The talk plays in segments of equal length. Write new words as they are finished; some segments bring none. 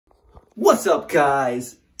What's up,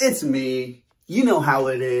 guys? It's me. You know how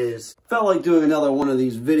it is. Felt like doing another one of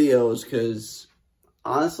these videos because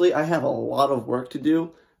honestly, I have a lot of work to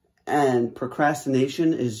do and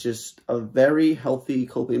procrastination is just a very healthy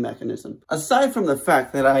coping mechanism. Aside from the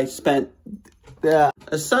fact that I spent the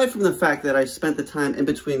time in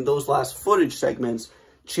between those last footage segments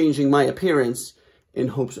changing my appearance in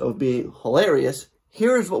hopes of being hilarious,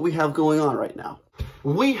 here's what we have going on right now.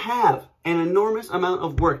 We have an enormous amount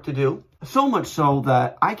of work to do, so much so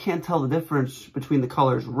that I can't tell the difference between the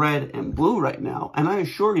colors red and blue right now, and I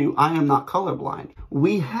assure you I am not colorblind.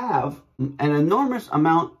 We have an enormous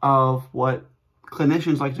amount of what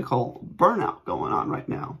clinicians like to call burnout going on right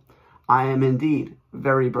now. I am indeed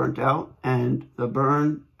very burnt out, and the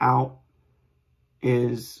burnout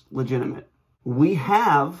is legitimate. We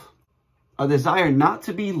have a desire not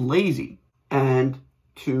to be lazy and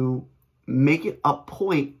to make it a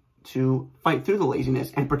point to fight through the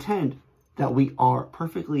laziness and pretend that we are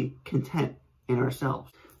perfectly content in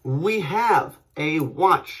ourselves. We have a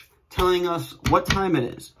watch telling us what time it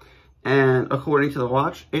is. And according to the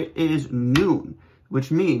watch, it is noon,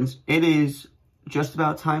 which means it is just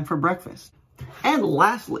about time for breakfast. And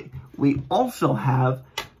lastly, we also have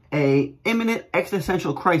an imminent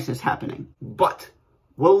existential crisis happening. But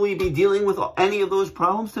will we be dealing with any of those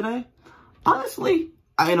problems today? Honestly,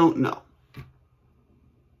 I don't know.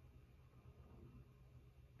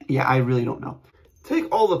 Yeah, I really don't know.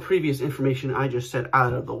 Take all the previous information I just said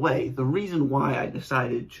out of the way. The reason why I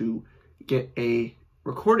decided to get a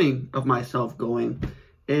recording of myself going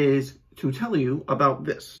is to tell you about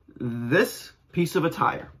this piece of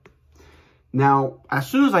attire. Now, as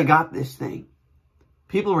soon as I got this thing,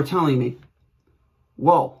 people were telling me,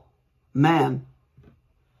 whoa, man,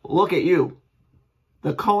 look at you.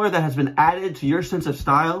 The color that has been added to your sense of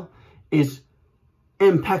style is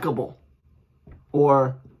impeccable.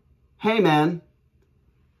 Or, hey man,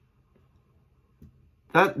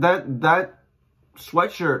 that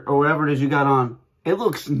sweatshirt or whatever it is you got on, it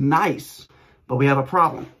looks nice, but we have a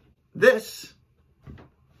problem. This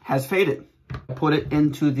has faded. I put it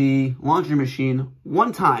into the laundry machine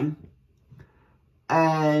one time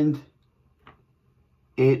and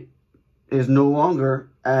it is no longer,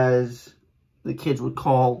 as the kids would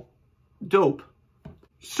call, dope.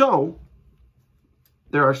 So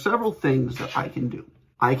there are several things that I can do.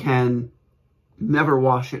 I can never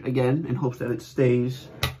wash it again in hopes that it stays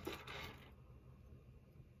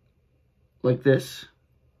like this.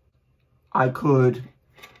 I could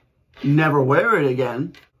never wear it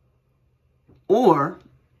again. Or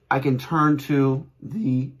I can turn to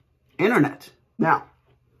the internet. Now,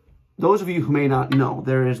 those of you who may not know,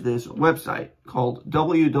 there is this website called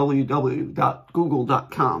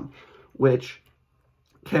www.google.com, which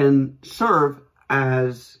can serve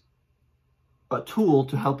as a tool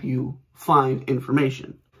to help you find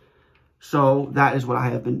information. So that is what I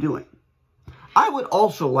have been doing. I would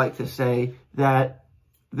also like to say that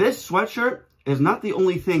this sweatshirt is not the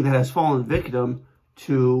only thing that has fallen victim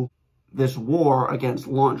to this war against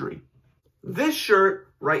laundry. This shirt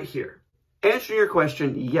right here. Answering your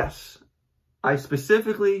question, yes. I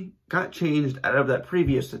specifically got changed out of that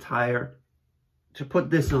previous attire to put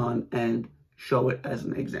this on and show it as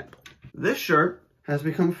an example. This shirt has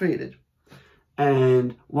become faded.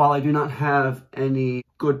 And while I do not have any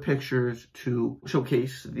good pictures to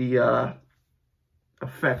showcase the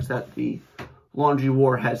effects that the laundry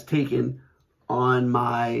war has taken on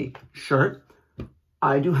my shirt,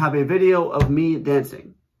 I do have a video of me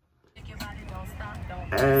dancing.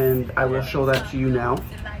 And I will show that to you now.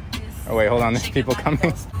 Oh wait, hold on, there's people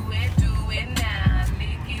coming.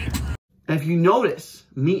 If you notice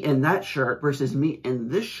me in that shirt versus me in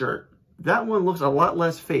this shirt, that one looks a lot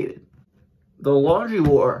less faded. The laundry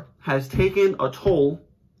war has taken a toll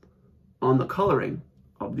on the coloring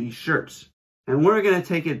of these shirts, and we're going to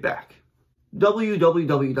take it back.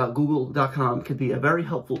 www.google.com can be a very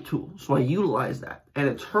helpful tool, so I utilize that. And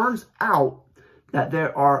it turns out that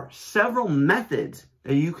there are several methods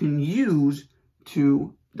that you can use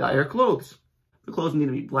to dye your clothes. The clothes need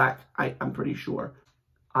to be black, I'm pretty sure.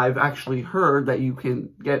 I've actually heard that you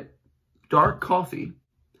can get dark coffee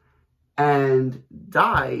and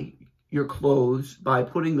dye your clothes by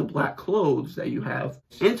putting the black clothes that you have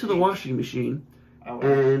into the washing machine,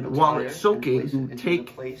 and while it's soaking, you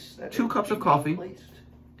take 2 cups of coffee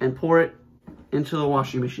and pour it into the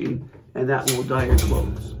washing machine, and that will dye your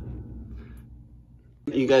clothes.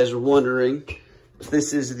 You guys are wondering,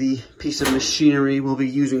 this is the piece of machinery we'll be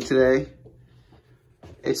using today.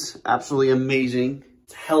 It's absolutely amazing.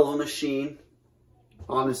 It's a hell of a machine,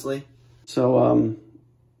 honestly. So,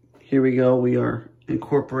 here we go. We are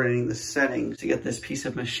incorporating the settings to get this piece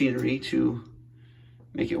of machinery to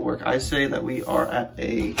make it work. I say that we are at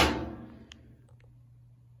a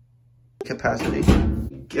capacity.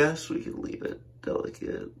 I guess we can leave it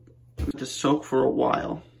delicate to soak for a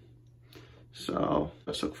while. So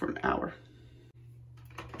let's soak for an hour.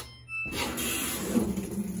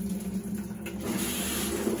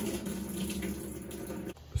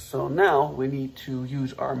 So now we need to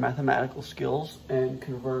use our mathematical skills and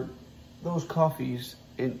convert those coffees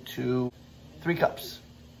into 3 cups.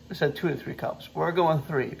 I said 2 to 3 cups. We're going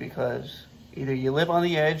 3 because either you live on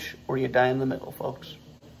the edge or you die in the middle, folks.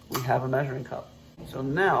 We have a measuring cup. So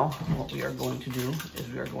now what we are going to do is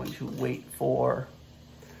we are going to wait for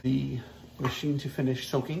the machine to finish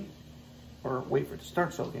soaking, or wait for it to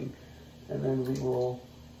start soaking, and then we will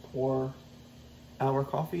pour our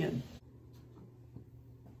coffee in.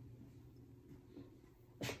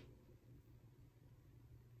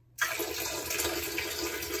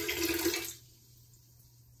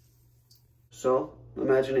 So,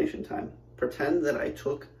 imagination time. Pretend that I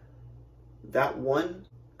took that 1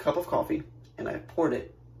 cup of coffee and I poured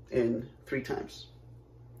it in 3 times.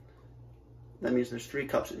 That means there's 3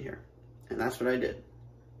 cups in here. And that's what I did.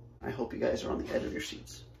 I hope you guys are on the edge of your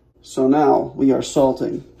seats. So now we are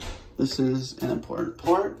salting. This is an important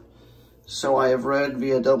part. So I have read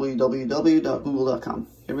via www.google.com.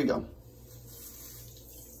 Here we go.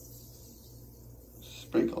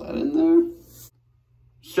 Sprinkle that in there.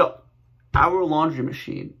 So, our laundry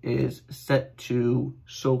machine is set to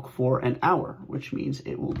soak for an hour, which means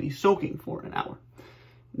it will be soaking for an hour.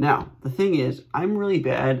 Now, the thing is, I'm really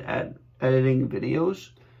bad at editing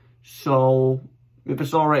videos, so if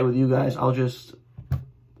it's all right with you guys, I'll just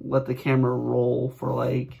let the camera roll for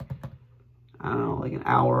like, I don't know, like an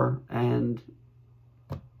hour, and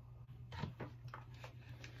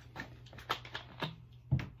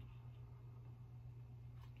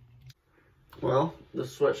well, the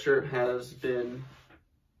sweatshirt has been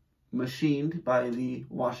machined by the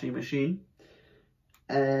washing machine,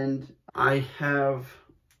 and I have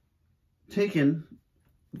taken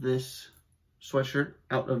this sweatshirt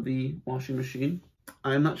out of the washing machine.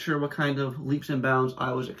 I'm not sure what kind of leaps and bounds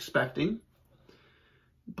I was expecting,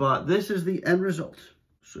 but this is the end result.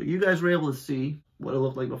 So you guys were able to see what it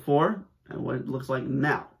looked like before and what it looks like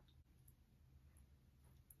now.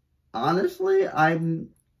 Honestly, I don't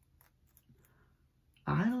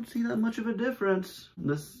see that much of a difference.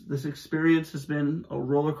 This experience has been a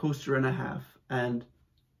roller coaster and a half, and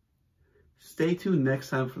stay tuned next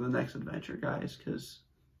time for the next adventure, guys, because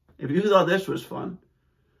if you thought this was fun,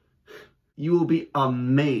 you will be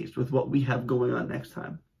amazed with what we have going on next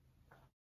time.